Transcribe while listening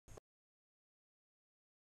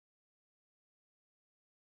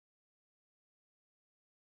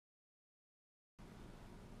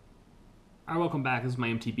Alright, welcome back. This is my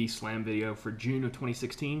MTB Slam video for June of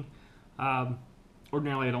 2016.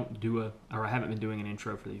 Ordinarily I don't do I haven't been doing an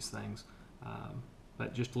intro for these things,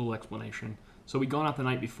 but just a little explanation. So we'd gone out the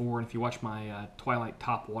night before, and if you watch my Twilight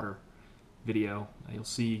Top Water video, you'll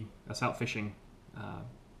see us out fishing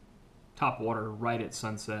top water right at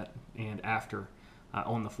sunset and after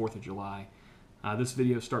on the 4th of July. This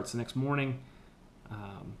video starts the next morning.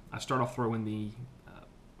 I start off throwing the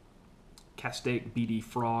Castake BD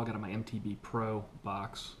Frog out of my MTB Pro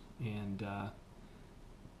box, and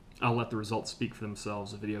I'll let the results speak for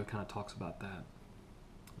themselves. The video kind of talks about that.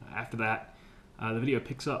 After that, the video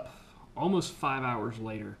picks up almost 5 hours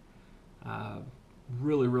later.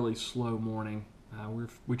 Really slow morning.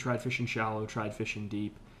 We tried fishing shallow, tried fishing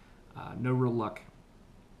deep, no real luck,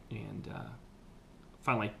 and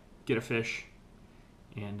finally get a fish,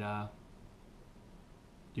 and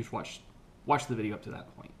just watch the video up to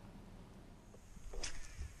that point.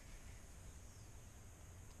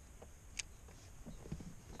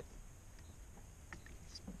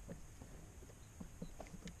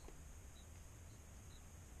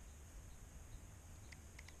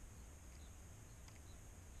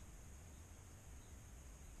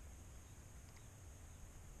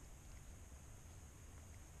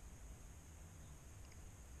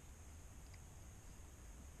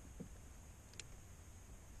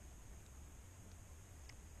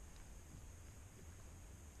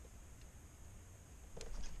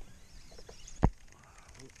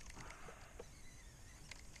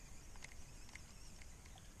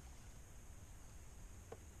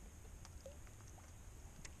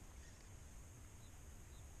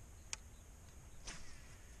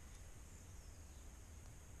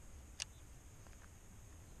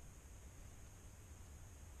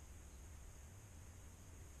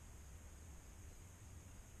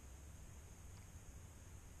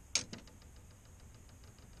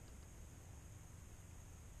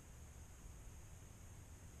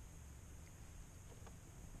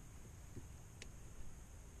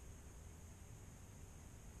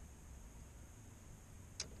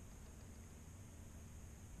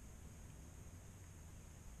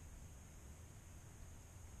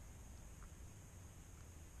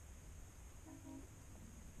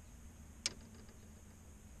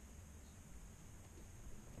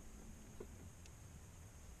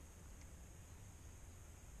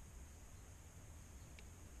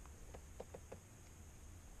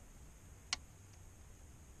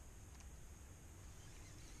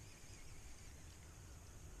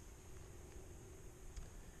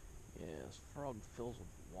 This frog fills with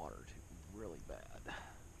water too, really bad.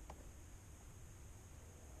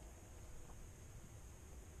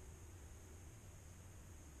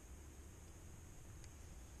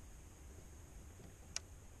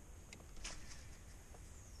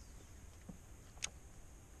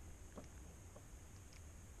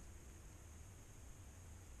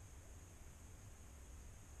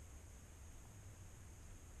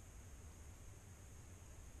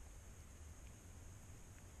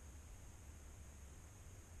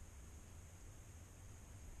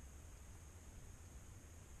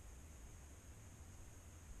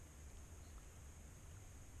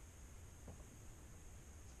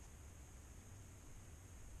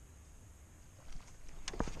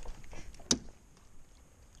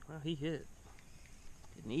 Well, he hit it.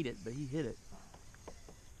 Didn't eat it, but he hit it.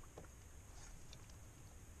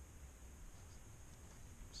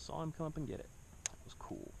 Saw him come up and get it. That was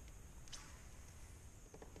cool.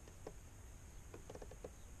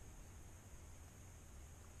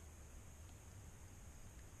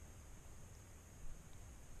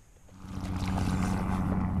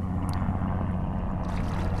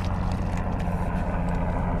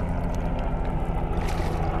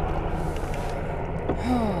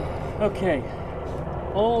 Okay,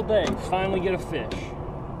 all day, finally get a fish.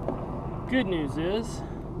 Good news is,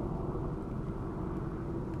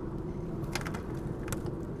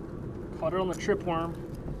 caught it on the tripworm,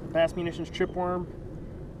 Bass Munitions tripworm,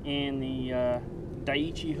 and the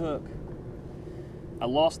Daiichi hook. I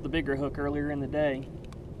lost the bigger hook earlier in the day.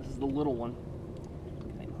 This is the little one.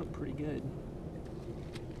 They hook pretty good.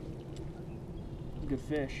 Good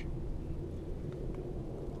fish.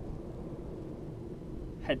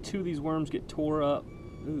 Had two of these worms get tore up.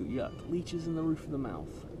 Ooh, yuck. Leeches in the roof of the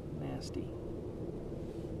mouth. Nasty.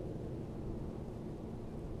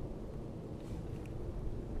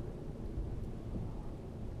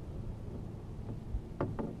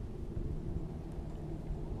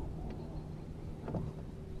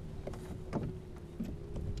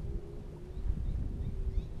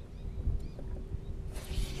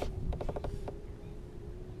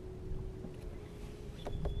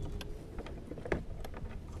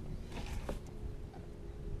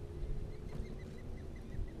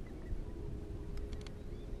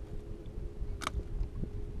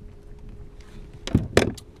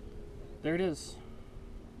 there it is.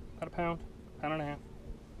 About a pound, pound and a half.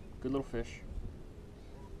 Good little fish.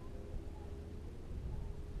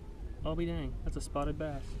 I'll be dang, that's a spotted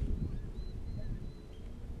bass.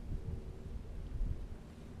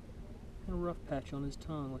 A rough patch on his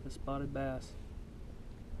tongue like a spotted bass.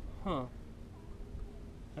 Huh.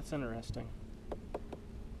 That's interesting.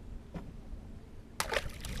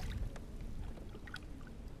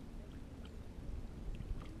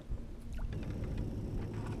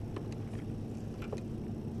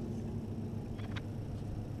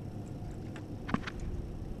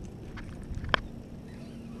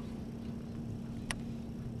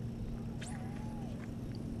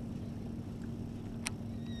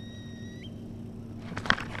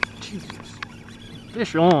 Jesus.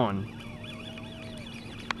 Fish on.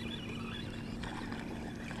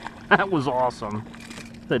 That was awesome.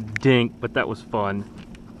 The dink, but that was fun.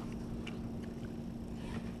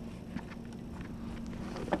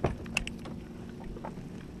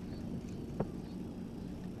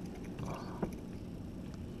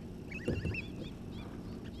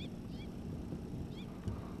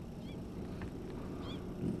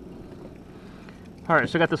 Alright,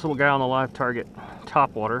 so I got this little guy on the live target,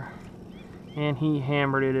 top water, and he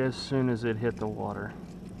hammered it as soon as it hit the water.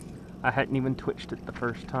 I hadn't even twitched it the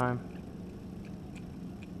first time.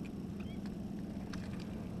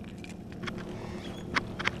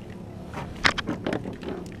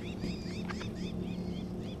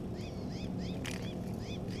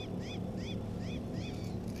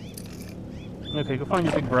 Okay, go find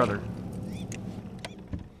your big brother.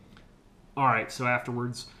 Alright, so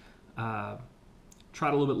afterwards,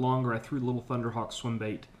 tried a little bit longer. I threw the little Thunderhawk swim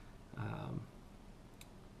bait.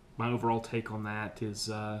 My overall take on that is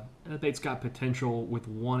the bait's got potential with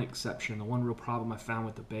one exception. The one real problem I found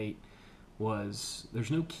with the bait was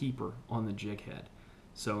there's no keeper on the jig head.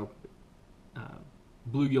 So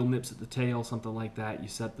bluegill nips at the tail, something like that. You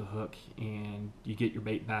set the hook and you get your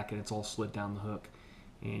bait back and it's all slid down the hook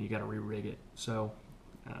and you got to re-rig it. So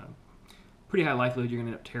pretty high likelihood you're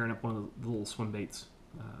going to end up tearing up one of the little swim baits.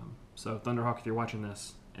 So Thunderhawk, if you're watching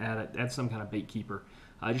this, add some kind of bait keeper.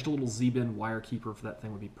 Just a little Z-bend wire keeper for that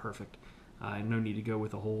thing would be perfect. No need to go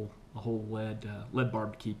with a whole lead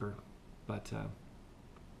barbed keeper. But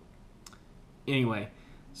anyway,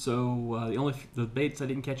 so the baits I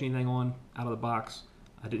didn't catch anything on out of the box.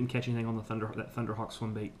 I didn't catch anything on that Thunderhawk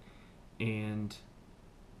swim bait, and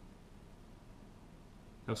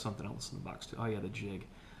there was something else in the box too. Oh yeah, the jig.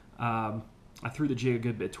 I threw the jig a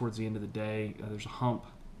good bit towards the end of the day. There's a hump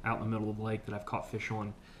out in the middle of the lake that I've caught fish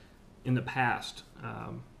on in the past.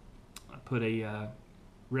 I put a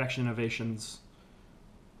Reaction Innovations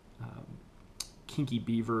Kinky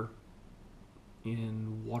Beaver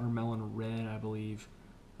in watermelon red, I believe,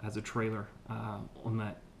 as a trailer on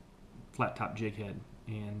that flat top jig head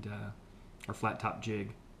or flat top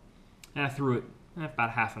jig, and I threw it about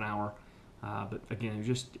half an hour. But again,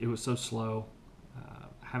 it was so slow. I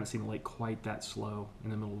haven't seen the lake quite that slow in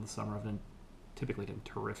the middle of the summer. I've typically done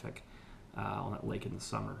terrific on that lake in the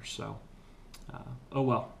summer. So, oh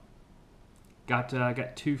well.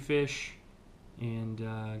 Got 2 fish and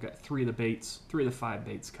got 3 of the 5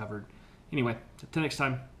 baits covered. Anyway, until next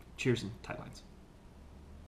time, cheers and tight lines.